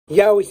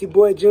Yo, it's your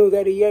boy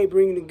JunesEightyEIght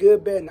bringing the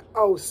good, bad, and the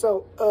oh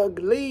so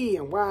ugly.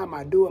 And why am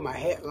I doing my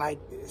hat like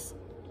this?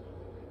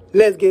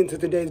 Let's get into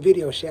today's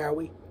video, shall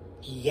we?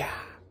 Yeah.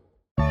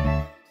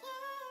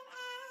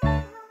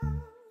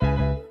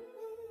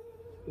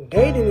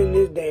 Dating in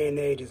this day and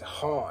age is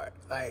hard.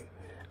 Like,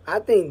 I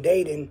think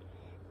dating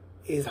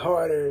is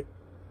harder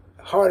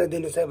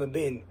than it's ever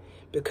been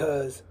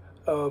because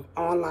of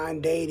online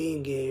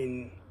dating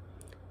and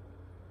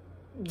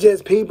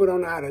just people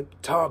don't know how to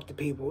talk to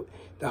people.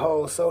 The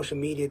whole social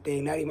media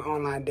thing, not even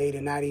online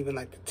dating, not even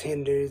like the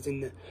Tinders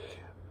and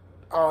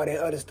all that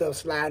other stuff,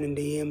 sliding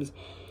DMs.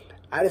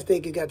 I just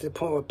think it got to the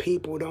point where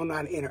people don't know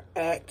how to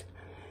interact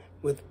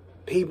with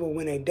people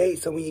when they date.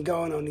 So when you're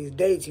going on these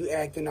dates, you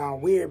acting all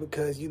weird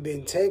because you've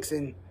been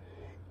texting,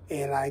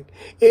 and like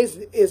it's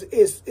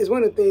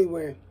one of the things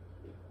where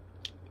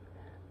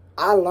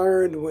I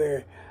learned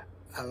where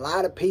a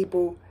lot of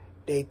people,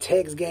 their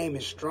text game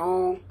is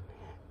strong,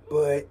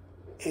 but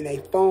and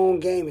their phone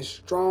game is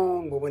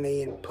strong, but when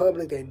they in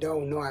public, they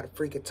don't know how to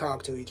freaking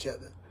talk to each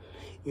other.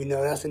 You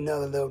know, that's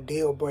another little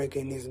deal breaker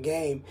in this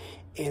game.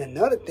 And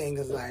another thing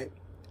is, like,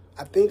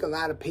 I think a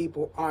lot of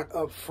people aren't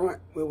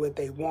upfront with what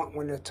they want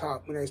when they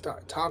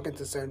start talking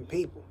to certain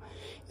people.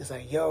 It's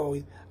like,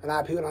 yo, a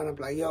lot of people don't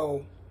like,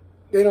 yo,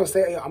 they don't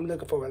say, yo, I'm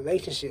looking for a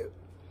relationship.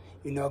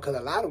 You know, because a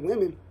lot of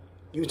women,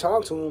 you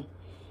talk to them,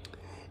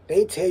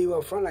 they tell you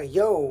up front, like,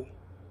 yo,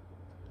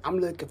 I'm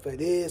looking for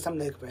this, I'm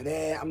looking for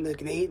that,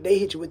 they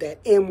hit you with that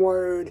M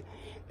word.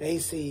 They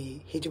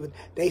see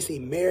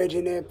marriage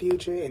in their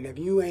future, and if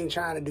you ain't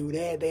trying to do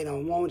that, they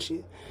don't want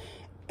you.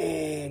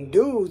 And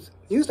dudes,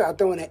 you start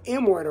throwing that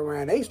M word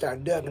around, they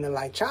start ducking it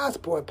like child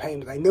support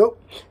payments. Like, nope,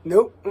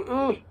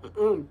 some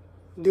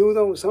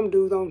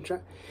dudes don't try,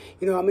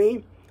 you know what I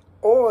mean?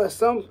 Or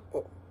some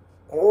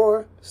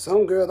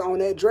girls on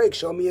that Drake,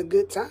 show me a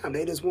good time.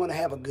 They just want to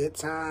have a good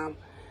time,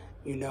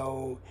 you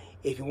know.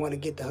 If you're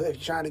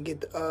trying to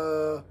get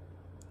the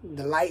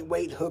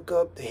lightweight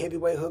hookup, the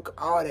heavyweight hookup,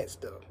 all that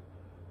stuff.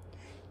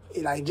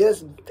 And I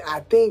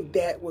think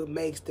that what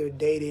makes their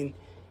dating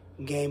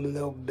game a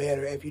little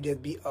better if you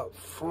just be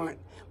upfront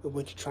with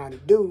what you're trying to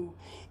do,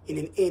 and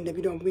then end up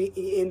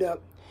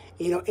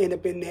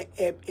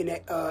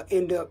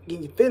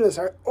getting your feelings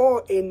hurt,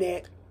 or in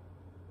that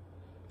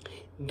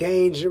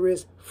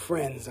dangerous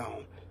friend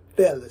zone.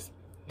 Fellas,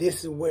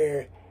 this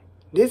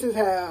is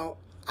how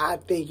I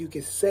think you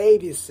can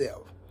save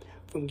yourself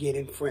from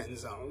getting friend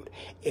zoned.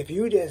 If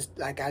you just,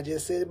 like I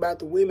just said about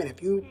the women,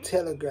 if you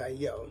tell a girl,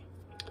 yo,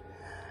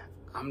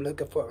 I'm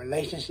looking for a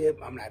relationship,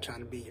 I'm not trying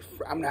to be your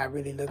friend, I'm not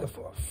really looking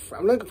for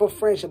I'm looking for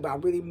friendship, but I'm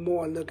really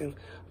more looking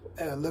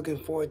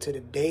forward to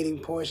the dating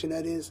portion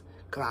of this,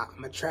 because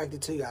I'm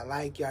attracted to you, I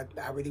like you,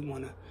 I really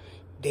want to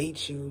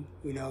date you,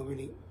 you know,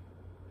 really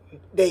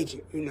date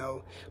you, you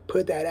know,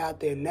 put that out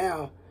there.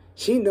 Now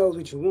she knows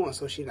what you want,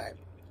 so she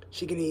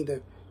can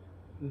either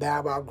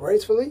bow out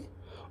gracefully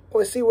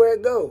or see where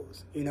it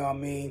goes, you know what I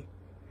mean?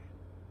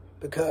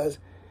 Because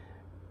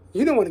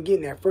you don't want to get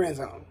in that friend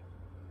zone,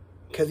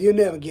 because you'll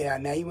never get out.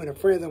 Now you in a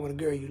friend zone with a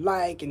girl you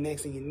like, and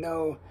next thing you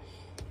know,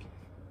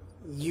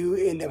 you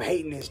end up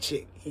hating this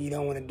chick, and you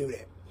don't want to do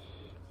that.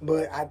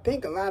 But I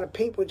think a lot of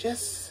people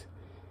it's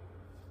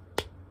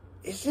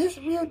just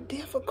real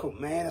difficult,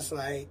 man. It's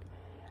like,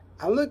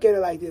 I look at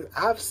it like this.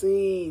 I've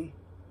seen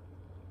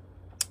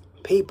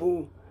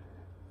people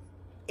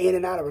in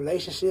and out of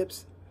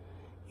relationships.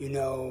 You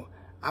know,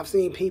 I've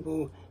seen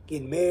people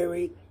get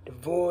married,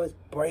 divorce,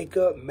 break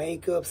up,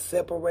 make up,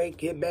 separate,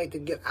 get back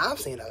together.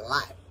 I've seen a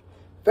lot.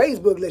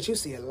 Facebook lets you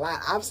see a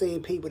lot. I've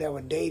seen people that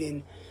were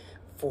dating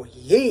for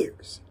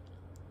years.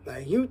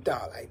 Like, you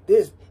thought like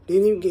this,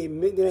 then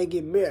they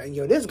get married. Like,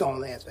 yo, this gonna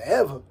last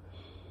forever.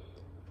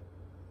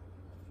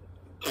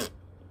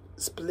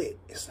 Split.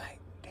 It's like,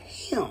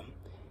 damn,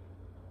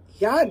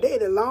 y'all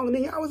dated longer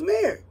than y'all was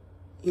married.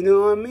 You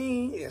know what I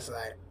mean? It's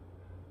like,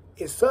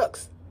 it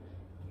sucks.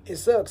 It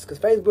sucks because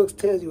Facebook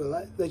tells you a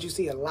lot, lets you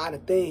see a lot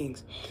of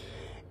things,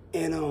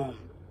 and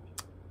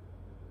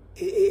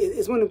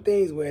it's one of the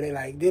things where they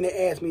like. Then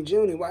they ask me,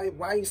 Junior, why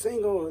are you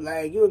single?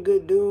 Like, you a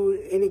good dude.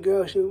 Any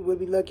girl would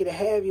be lucky to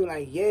have you.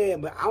 Like, yeah,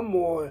 but I'm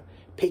more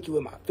picky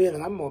with my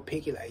feelings. I'm more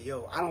picky. Like,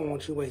 yo, I don't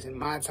want you wasting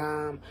my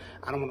time.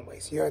 I don't want to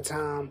waste your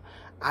time.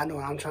 I know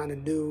what I'm trying to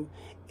do,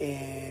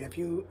 and if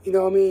you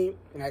know what I mean.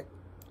 Like,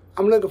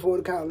 I'm looking for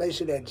the kind of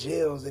relationship that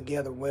gels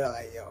together well.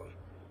 Like, yo,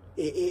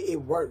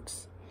 it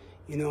works.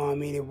 You know what I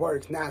mean? It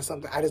works. Not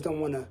something, I just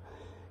don't want to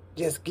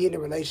just get in a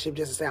relationship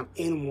just to say I'm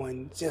in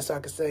one, just so I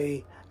can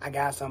say I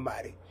got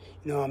somebody.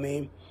 You know what I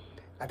mean?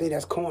 I think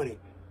that's corny.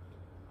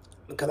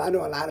 Because I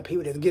know a lot of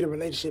people that get in a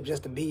relationship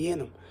just to be in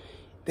them.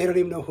 They don't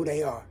even know who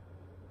they are.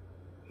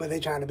 But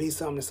they trying to be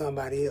something to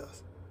somebody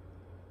else.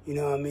 You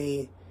know what I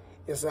mean?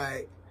 It's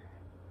like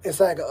what's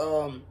that?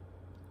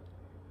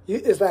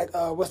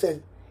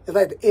 It's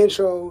like the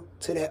intro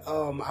to that,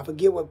 I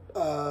forget what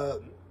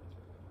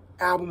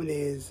album it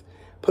is.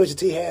 Pusha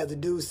T has, the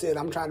dude said,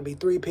 I'm trying to be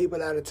 3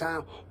 people at a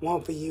time,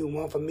 one for you,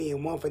 one for me,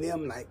 and one for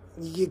them. Like,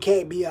 you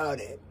can't be all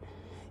that.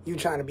 You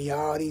trying to be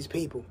all these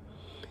people.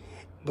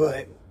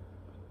 But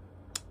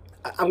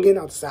I'm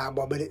getting off the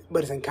sidebar,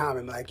 but it's in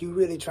common. Like, you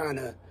really trying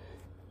to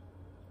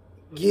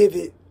give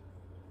it,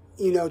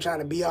 trying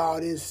to be all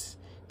this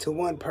to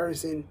one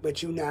person,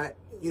 but you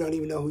don't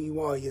even know who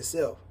you are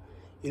yourself.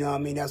 You know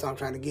what I mean? That's what I'm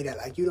trying to get at.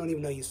 Like, you don't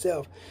even know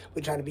yourself,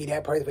 but trying to be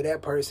that person for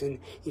that person.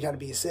 You trying to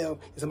be yourself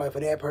and somebody for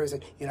that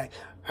person. You're like,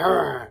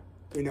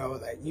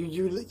 like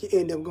you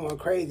end up going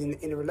crazy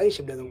and the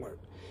relationship doesn't work.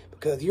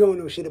 Because you don't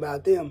know shit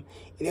about them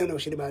and they don't know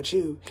shit about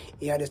you.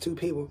 You got just two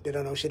people that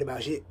don't know shit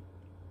about shit.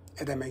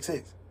 If that makes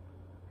sense.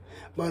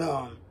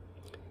 But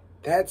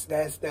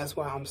that's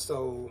why I'm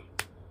so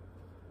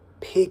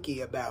picky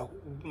about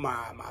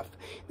my.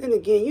 Then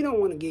again, you don't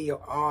want to give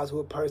your all to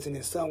a person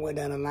and somewhere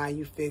down the line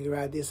you figure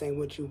out this ain't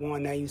what you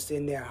want. Now you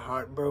sitting there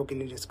heartbroken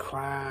and just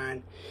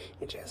crying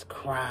and just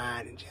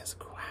crying and just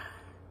crying.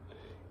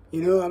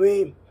 You know what I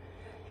mean?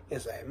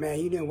 It's like, man,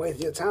 you didn't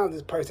waste your time with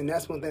this person.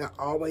 That's one thing I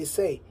always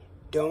say.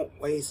 Don't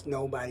waste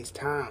nobody's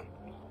time.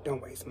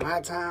 Don't waste my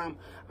time.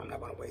 I'm not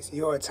going to waste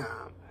your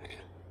time.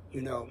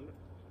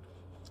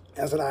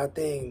 That's a lot of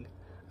things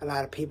a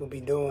lot of people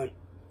be doing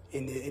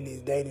in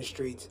these dating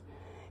streets.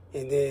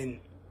 And then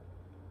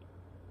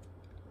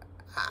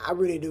I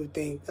really do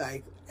think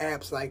like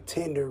apps like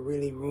Tinder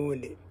really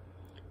ruined it.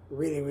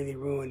 Really, really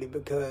ruined it,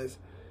 because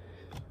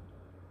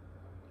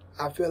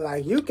I feel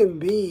like you can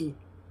be,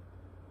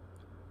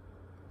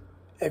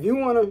 if you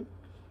want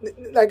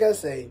to, like I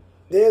say,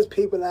 there's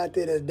people out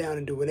there that's down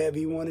to do whatever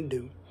you want to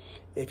do.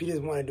 If you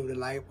just want to do the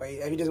lightweight,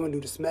 if you just want to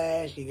do the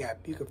smash, you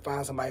can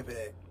find somebody for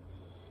that.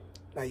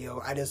 Like,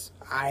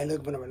 I ain't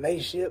looking for a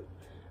relationship.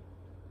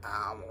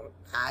 I'm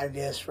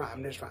just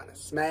trying to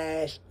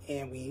smash,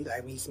 and we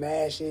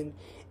smashing,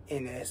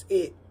 and that's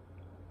it.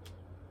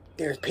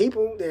 There's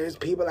people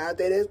out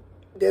there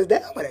that's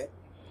down with it.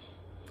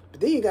 But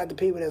then you got the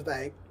people that's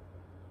like,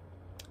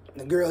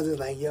 the girls is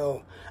like,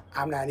 yo,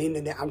 I'm not into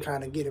that. I'm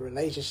trying to get a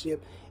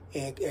relationship,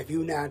 and if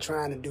you're not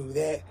trying to do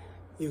that,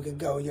 you can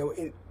go,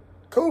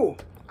 cool.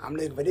 I'm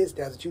looking for this.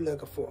 That's what you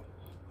looking for.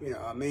 You know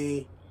what I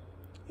mean?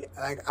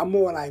 Like, I'm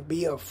more like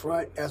be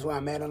upfront. That's where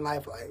I'm at in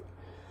life. Like,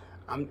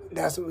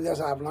 that's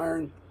what I've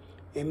learned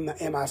in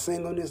my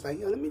singleness. Like,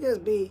 let me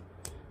just be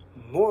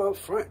more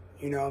upfront.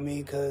 You know what I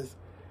mean? Because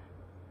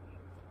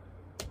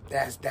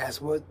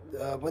that's what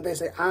they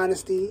say.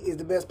 Honesty is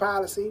the best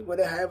policy.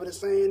 Whatever the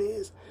saying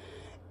is,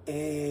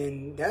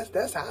 and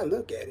that's how I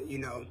look at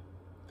it.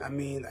 I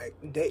mean,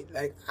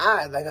 like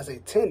I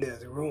say, Tinder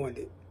has ruined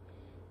it.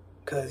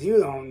 Cause you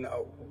don't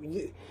know.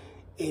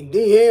 In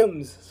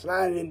DMs,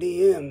 sliding in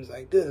DMs,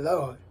 like, good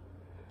Lord.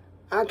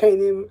 I can't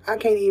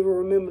even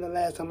remember the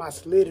last time I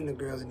slid in a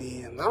girl's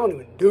DMs. I don't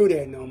even do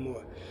that no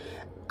more.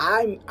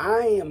 I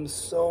am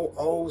so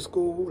old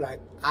school. Like,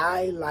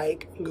 I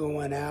like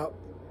going out.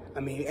 I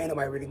mean, ain't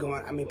nobody really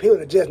going. I mean, people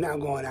are just now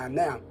going out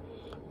now.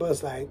 But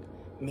it's like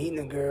meeting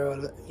a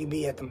girl. You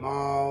be at the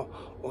mall,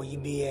 or you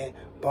be at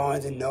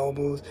Barnes and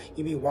Nobles.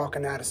 You be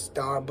walking out of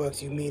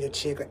Starbucks. You meet a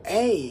chick. Like,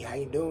 hey, how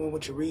you doing?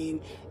 What you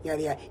reading?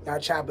 Yada yada. Y'all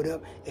chop it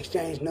up,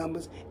 exchange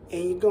numbers,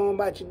 and you going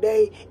about your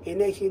day. And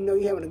next thing you know,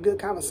 you having a good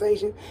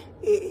conversation.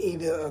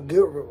 Either a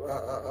good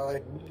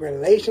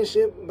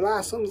relationship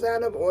blossoms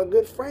out of, or a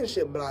good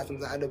friendship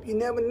blossoms out of. You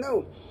never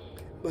know.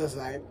 But it's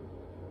like,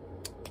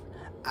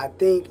 I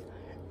think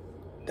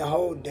the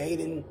whole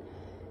dating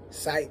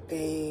site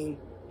thing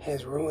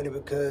has ruined it,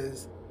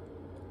 because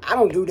I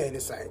don't do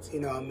dating sites. You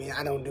know what I mean?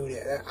 I don't do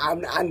that.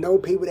 I know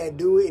people that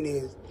do it,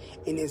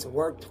 and it's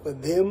worked for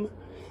them.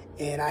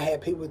 And I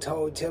had people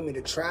tell me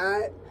to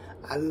try it.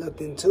 I looked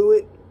into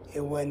it.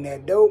 It wasn't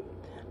that dope.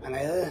 I'm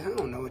like, I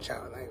don't know what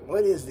y'all, like,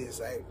 what is this?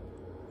 Like,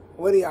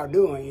 what are y'all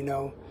doing?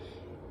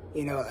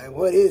 Like,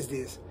 what is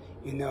this?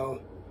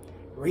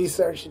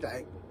 Research,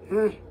 like,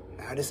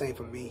 nah, this ain't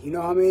for me. You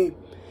know what I mean?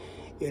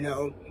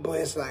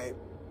 But it's like,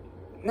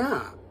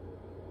 nah.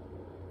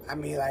 I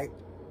mean, like,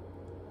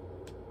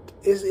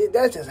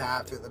 that's just how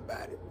I feel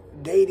about it.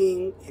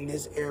 Dating in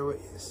this era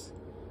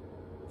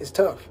is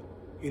tough.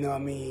 You know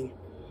what I mean?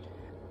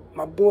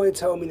 My boy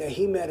told me that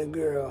he met a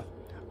girl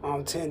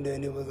on Tinder,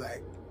 and it was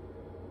like,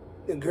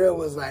 the girl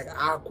was like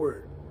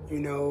awkward.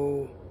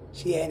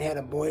 She hadn't had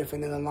a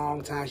boyfriend in a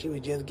long time. She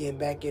was just getting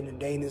back in the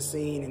dating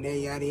scene, and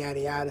then yada yada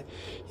yada.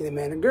 He said,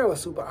 man, the girl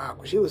was super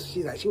awkward. She was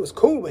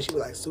cool, but she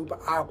was like super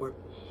awkward.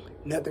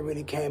 Nothing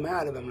really came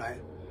out of him.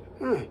 Like,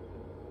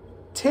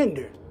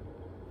 Tinder.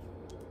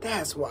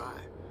 That's why.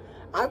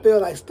 I feel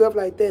like stuff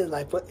like that is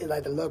like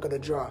the luck of the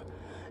draw.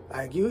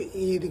 Like, you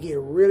either get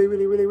really,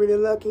 really, really, really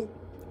lucky,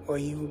 or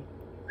you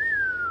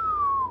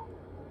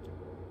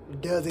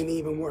doesn't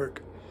even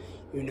work.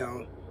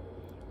 Yeah,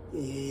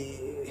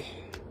 it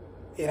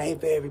ain't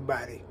for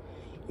everybody.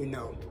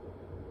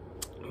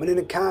 But in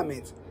the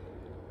comments,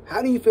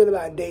 how do you feel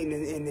about dating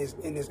in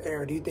this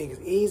era? Do you think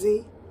it's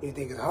easy? Do you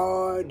think it's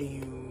hard?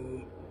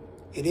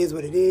 It is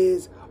what it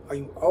is? Are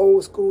you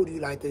old school? Do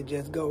you like to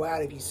just go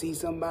out? If you see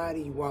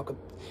somebody, you walk up,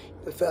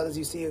 the fellas,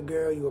 you see a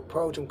girl, you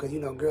approach them, because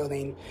girls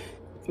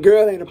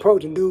ain't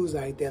approaching dudes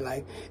like that.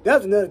 Like,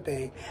 that's another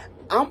thing.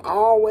 I'm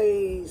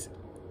always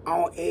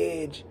on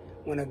edge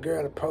when a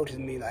girl approaches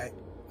me. Like,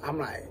 I'm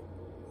like,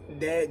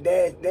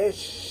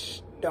 that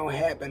don't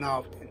happen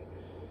often.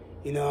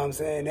 You know what I'm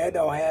saying? That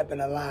don't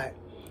happen a lot.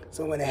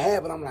 So when it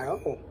happens, I'm like,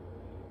 oh,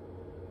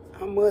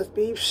 I must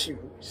be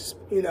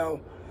you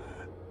know.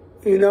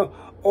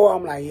 Or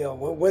I'm like, yo,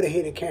 where the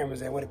hidden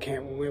cameras at? Where the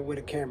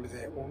cameras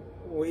at?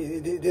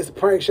 This a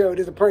prank show.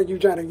 This a prank. You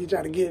trying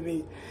to get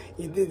me?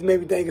 You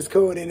maybe think it's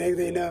cool. Then next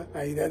thing you know,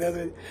 like,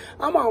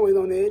 I'm always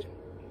on the edge.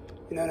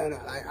 No.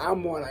 Like, I'm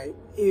more like,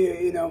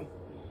 you know.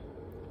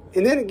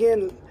 And then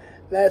again,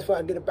 last before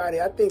I get up out of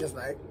here, I think it's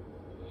like,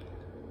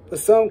 for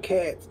some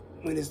cats,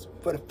 when it's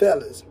for the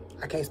fellas,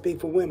 I can't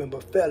speak for women,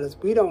 but fellas,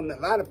 a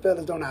lot of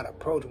fellas don't know how to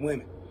approach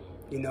women.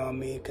 You know what I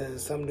mean?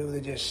 Because some dudes are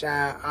just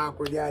shy,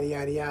 awkward, yada,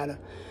 yada, yada.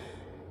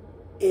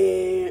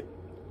 And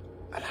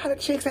a lot of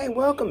chicks ain't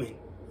welcoming.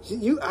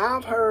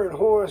 I've heard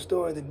horror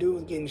stories of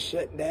dudes getting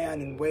shut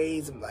down in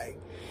ways of like,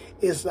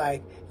 it's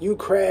like you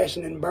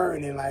crashing and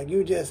burning. Like you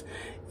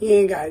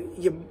ain't got,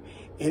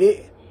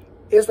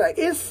 it's like,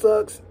 it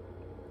sucks.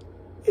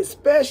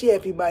 Especially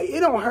if you it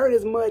don't hurt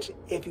as much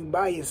if you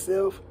by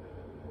yourself,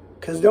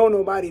 because don't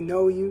nobody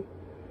know you,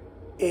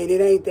 and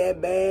it ain't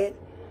that bad.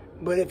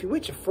 But if you're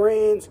with your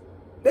friends,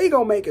 they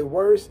gonna make it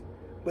worse,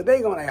 but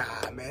they gonna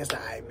like, man, it's all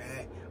right,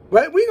 man.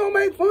 But we gonna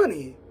make fun of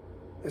you.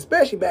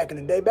 Especially back in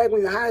the day, back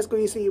when you're in high school,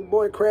 you see your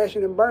boy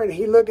crashing and burning,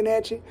 he looking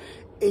at you,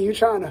 and you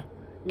trying to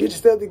get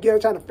yourself together,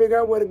 trying to figure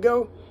out where to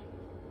go.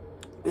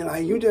 And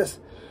like,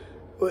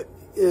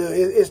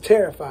 it's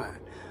terrifying.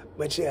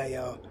 But yeah,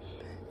 y'all.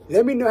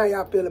 Let me know how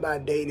y'all feel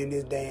about dating in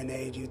this day and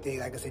age. You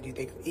think, like I said, you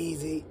think it's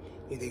easy,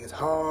 you think it's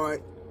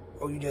hard,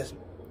 or you just,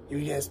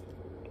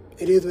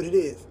 it is what it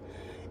is.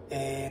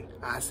 And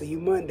I'll see you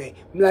Monday.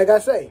 Like I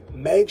say,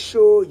 make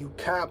sure you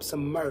cop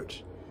some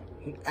merch.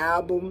 My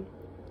album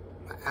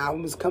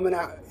is coming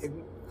out,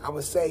 I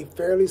would say,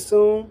 fairly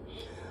soon.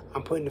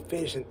 I'm putting the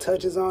finishing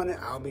touches on it.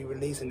 I'll be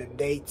releasing the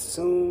date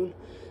soon.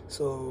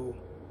 So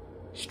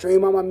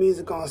stream all my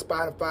music on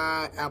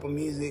Spotify, Apple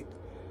Music.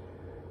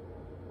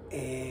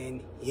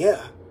 And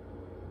yeah,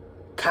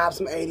 cop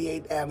some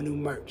 88th Avenue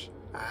merch.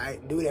 All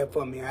right, do that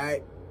for me, all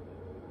right?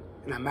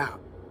 And I'm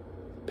out.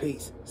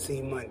 Peace. See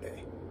you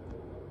Monday.